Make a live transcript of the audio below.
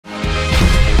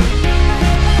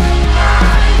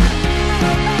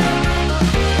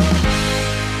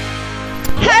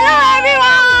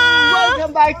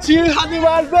back to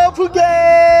Hanuman World Phuket!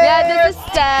 Yeah, this is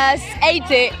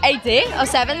the 80 or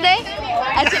 70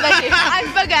 activity. I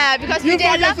forgot because we did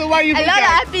a lot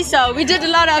of episodes. We did a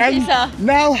lot of episodes.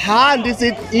 Now, Han, this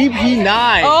is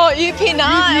EP9. Oh, EP9,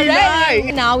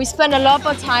 right? Now we spend a lot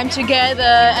of time together,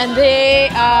 and they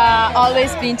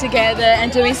always been together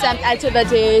and doing some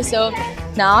activities. So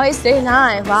now it's day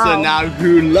 9. Wow. So now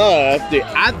you love the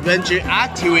adventure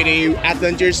activity,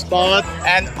 adventure sport,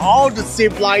 and all the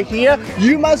zip line here.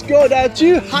 You must go there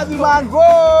to Hanuman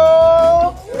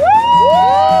World.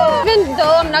 Even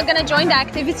though I'm not gonna join the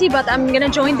activity, but I'm gonna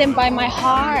join them by my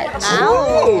heart.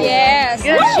 Oh. Yes,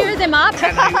 cheer them up.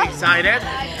 And are you excited?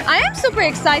 I am super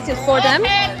excited for them.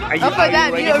 Are you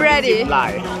ready?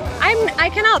 I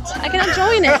cannot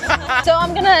join it. So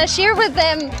I'm gonna share with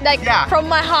them from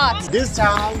my heart. This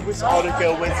time with all the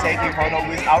girls, we're taking photo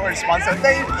with our sponsor.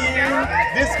 Thank you.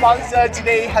 This sponsor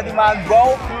today, Hanuman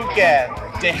World Phuket.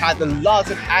 They had a lot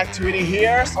of activity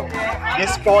here. The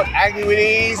sport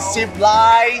activities, zip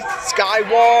line,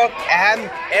 skywalk, and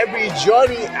every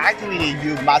journey activity.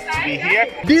 You must be here.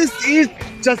 This is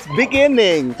just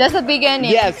beginning. Just the beginning.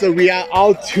 Yeah, so we are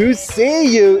out to see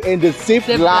you in the zip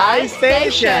line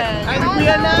station. And we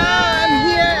are now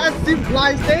here at zip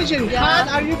line station. Yeah.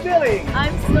 How are you feeling?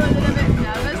 I'm still a little bit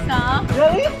nervous now.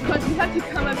 Really? Because we have to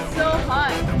come up so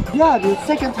high. Yeah, the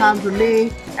second time for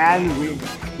me, and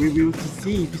we will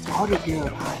see this other girl.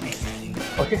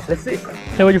 Okay, let's see.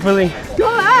 Hey, what are you feeling? Go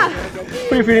on!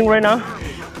 What are you feeling right now?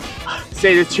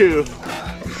 Say the truth.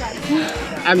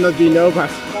 I'm not being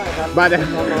nervous, but I'm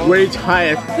very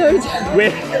tired.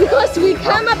 Because we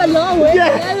came up a long way.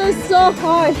 Yeah. It was so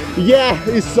hard. Yeah,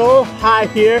 it's so high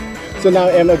here. So now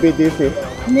I'm a bit dizzy.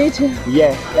 Me too.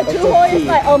 Yeah. The 2 hole is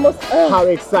like almost how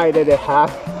excited they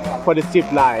have for the zip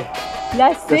line.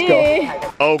 Let's see. Go.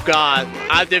 Oh God,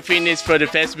 after finished for the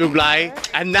Facebook Live,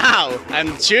 and now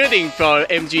I'm shooting for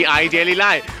MGI Daily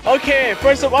Live. Okay,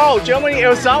 first of all, Germany,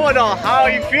 El Salvador, how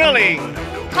are you feeling?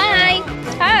 Hi.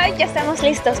 Hi, ya estamos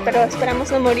listos, pero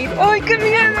esperamos no morir. ¡Ay, qué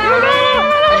miedo!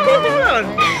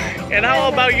 And how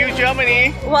about you,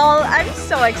 Germany? Well, I'm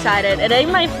so excited. It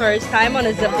ain't my first time on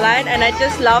a zip line, and I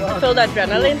just love to feel the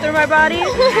adrenaline through my body.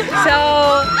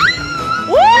 So,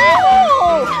 woo!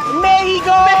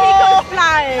 Mexico's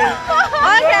flying.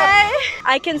 Okay.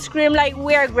 I can scream like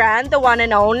we're Grant, the one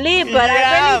and only, but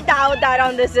I really doubt that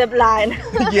on the zip line.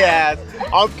 Yes,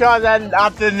 of course. And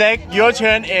after next, your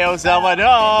turn, El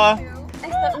Salvador.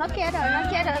 No quiero,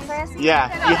 soy así. Yeah,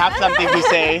 you have something to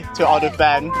say to all the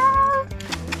fans.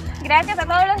 Gracias a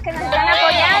todos los que nos están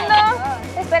apoyando.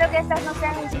 Espero que estas no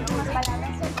sean mis últimas palabras.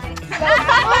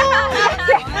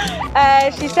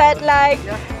 She said like,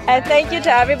 thank you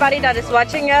to everybody that is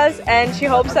watching us, and she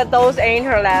hopes that those ain't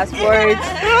her last words.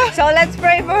 So let's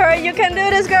pray for her. You can do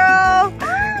this, girl.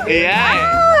 Yeah.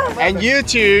 And you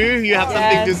too, you have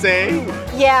something to say?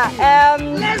 Yeah.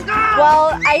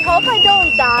 Well, I hope I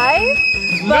don't die.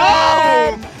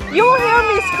 But you will hear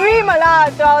me scream a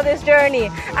lot throughout this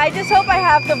journey. I just hope I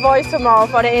have the voice tomorrow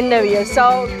for the interview,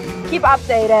 so keep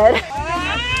updated.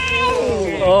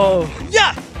 Oh.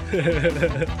 Yeah!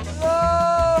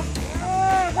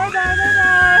 Bye-bye.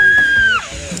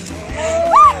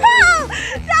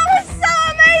 That was so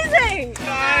amazing!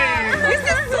 This is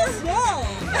so small!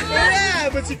 Yeah,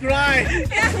 but you cry!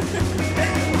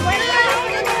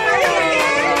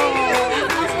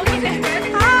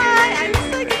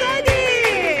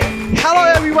 Hello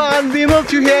everyone, we moved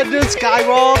to here to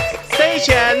Skywalk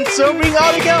Station. So bring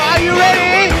all the girls, are you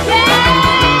ready? Yeah!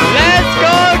 Let's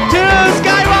go to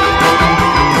Skywalk!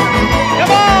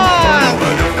 Come on!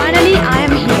 Finally, I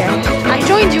am here. I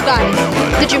joined you guys.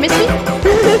 Did you miss me?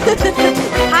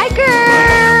 Hi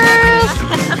girls!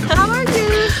 How are you?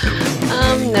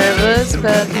 I'm nervous,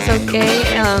 but it's okay.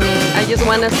 I just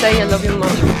want to say I love you, Mom.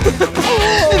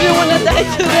 If you want to die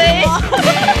today.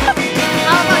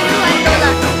 How about you, Angola?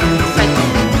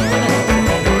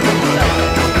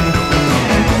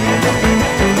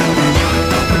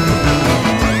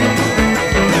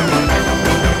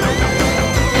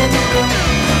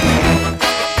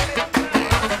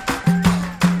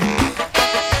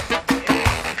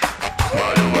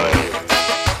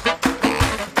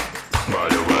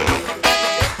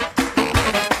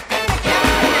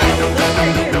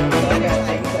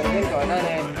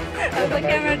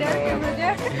 Camera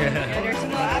there.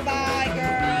 Bye-bye,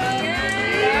 girl.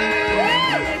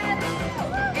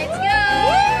 Let's go!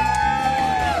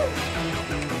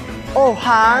 Oh,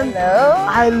 Han, Hello?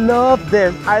 I love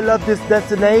this. I love this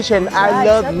destination. I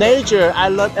love nature. I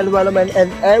love environment,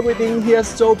 and everything here is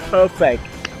so perfect.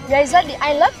 Yeah, exactly.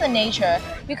 I love the nature.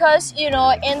 because you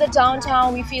know in the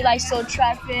downtown we feel like so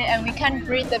traffic and we can't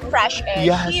breathe the fresh air.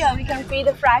 Yes. Here we can breathe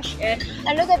the fresh air.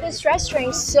 And look at this restaurant,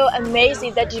 it's so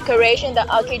amazing. The decoration, the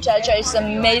architecture is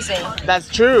amazing. That's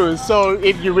true. So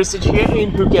if you visit here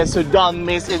in Phuket, so don't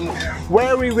miss in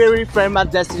very famous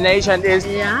destination is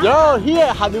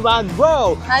here Hanuman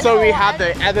World. So we have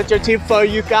the adventure tip for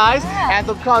you guys, and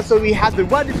of course so we have the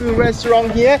wonderful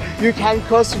restaurant here. You can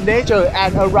cross to nature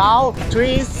and around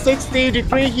 360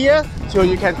 degrees here, so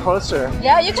you can cross her.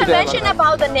 Yeah, you can mention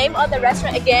about the name of the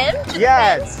restaurant again.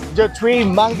 Yes, the Three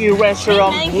Monkey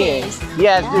Restaurant here.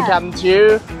 Yes, you come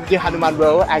to the Hanuman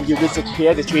World and you visit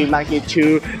here the Three Monkey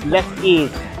to let's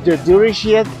eat the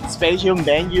delicious special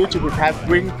menu to prepare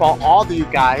drink for all of you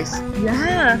guys.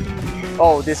 Yeah.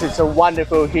 Oh, this is so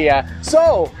wonderful here.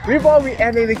 So, before we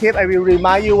end the clip, I will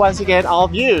remind you once again all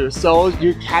of you, so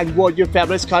you can vote your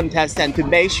favorite contestant to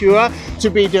make sure to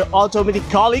be the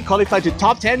automatically qualified to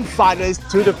top 10 finalists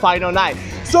to the final night.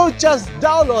 So just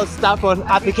download Starphone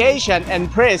application and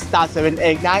press star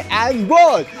 789 and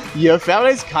vote your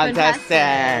favorite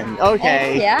contestant.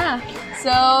 Okay. Yeah.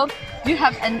 So, do you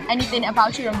have anything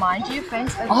about to remind you,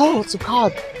 friends? Oh, of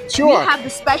course. Sure. We have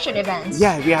the special events.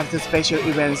 Yeah, we have the special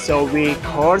event. So we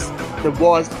post the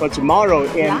votes for tomorrow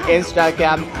in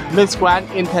Instagram Miss Grand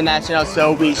International.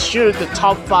 So we choose the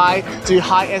top 5 to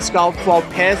highest score for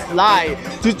Pace Live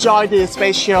to join the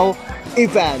special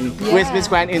event with Miss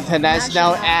Grand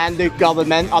International and the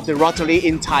government of the Rotary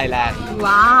in Thailand.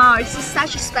 Wow, it's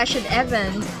such a special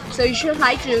event. So you should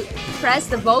like to press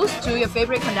the votes to your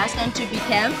favorite contestant to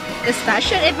become the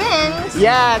special event.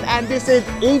 Yeah, and this is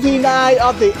 89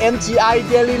 of the MGI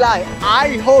Daily Life.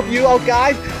 I hope you all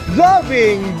guys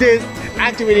loving this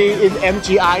activity in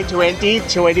MGI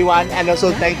 2021, and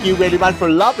also thank you very much for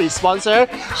lovely sponsor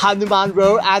Hanuman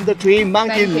World and the Three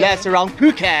Monkey Restaurant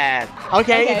Phuket.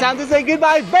 Okay, it's time to say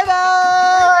goodbye. Bye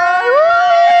bye.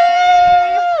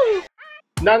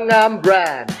 Nangam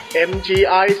Brand,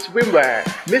 MGI Swimwear,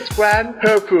 Miss Grand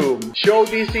Perfume, Show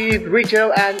DC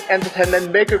Retail and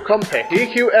Entertainment Maker Complex,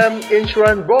 DQM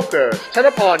Insurance Brokers,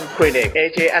 Chanapon Clinic,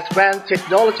 AJS Brand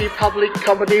Technology Public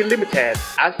Company Limited,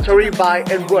 Astory by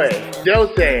Enway,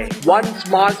 Delse, One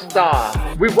Smart Star,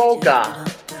 Vivoga,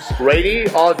 Ready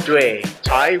or Dre,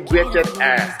 Thai Vietjet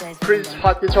Air, Prince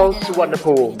Hospital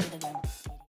Suvarnabhumi.